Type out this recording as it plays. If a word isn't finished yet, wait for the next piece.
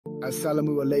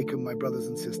Assalamu alaikum, my brothers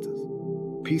and sisters.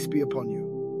 Peace be upon you.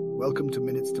 Welcome to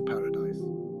Minutes to Paradise.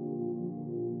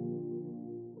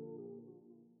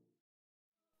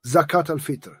 Zakat al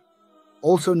Fitr,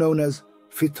 also known as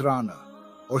Fitrana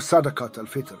or Zakat al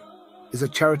Fitr, is a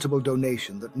charitable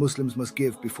donation that Muslims must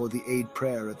give before the Eid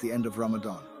prayer at the end of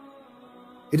Ramadan.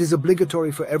 It is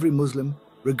obligatory for every Muslim,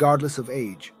 regardless of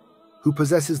age, who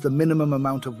possesses the minimum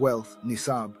amount of wealth,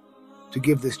 nisab, to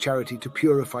give this charity to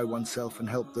purify oneself and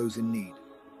help those in need.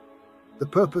 The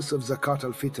purpose of Zakat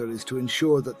al Fitr is to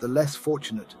ensure that the less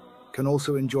fortunate can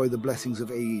also enjoy the blessings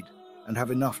of Eid and have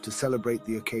enough to celebrate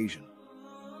the occasion.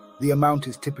 The amount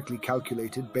is typically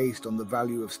calculated based on the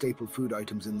value of staple food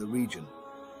items in the region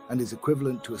and is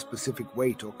equivalent to a specific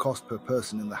weight or cost per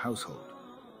person in the household.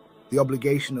 The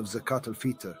obligation of Zakat al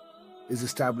Fitr is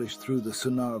established through the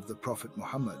Sunnah of the Prophet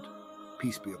Muhammad,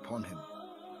 peace be upon him,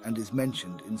 and is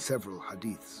mentioned in several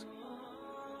hadiths.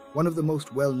 One of the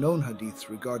most well-known hadiths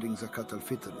regarding Zakat al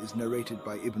Fitr is narrated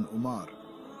by Ibn Umar,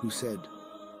 who said,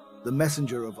 "The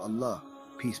Messenger of Allah,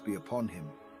 peace be upon him,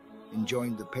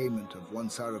 enjoined the payment of 1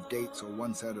 sar of dates or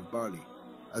 1 sar of barley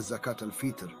as Zakat al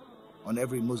Fitr on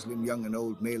every Muslim, young and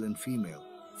old, male and female,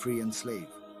 free and slave."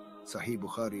 Sahih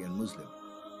Bukhari and Muslim.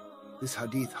 This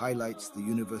hadith highlights the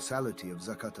universality of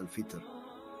Zakat al Fitr,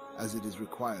 as it is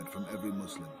required from every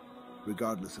Muslim,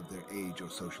 regardless of their age or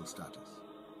social status.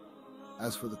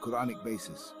 As for the Quranic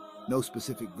basis, no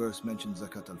specific verse mentions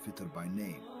Zakat al Fitr by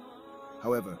name.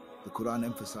 However, the Quran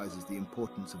emphasizes the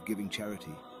importance of giving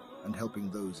charity and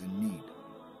helping those in need.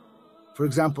 For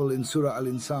example, in Surah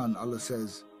Al-Insan, Allah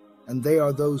says, "And they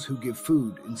are those who give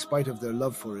food in spite of their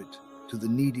love for it to the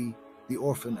needy, the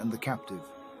orphan and the captive,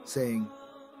 saying,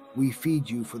 'We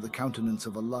feed you for the countenance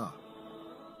of Allah.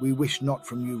 We wish not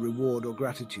from you reward or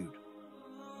gratitude.'"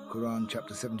 Quran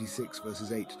chapter 76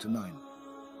 verses 8 to 9.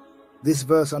 This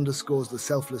verse underscores the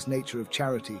selfless nature of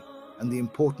charity and the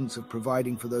importance of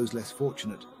providing for those less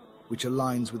fortunate, which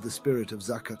aligns with the spirit of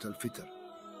Zakat al Fitr.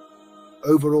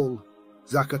 Overall,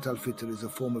 Zakat al Fitr is a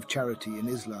form of charity in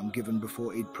Islam given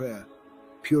before Eid prayer,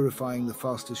 purifying the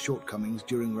faster's shortcomings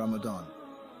during Ramadan.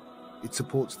 It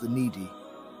supports the needy,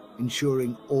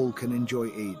 ensuring all can enjoy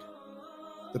Eid.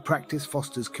 The practice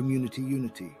fosters community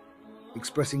unity,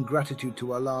 expressing gratitude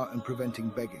to Allah and preventing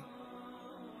begging.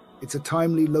 It's a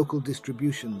timely local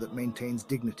distribution that maintains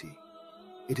dignity.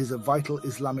 It is a vital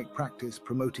Islamic practice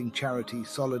promoting charity,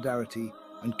 solidarity,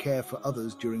 and care for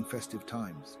others during festive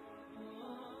times.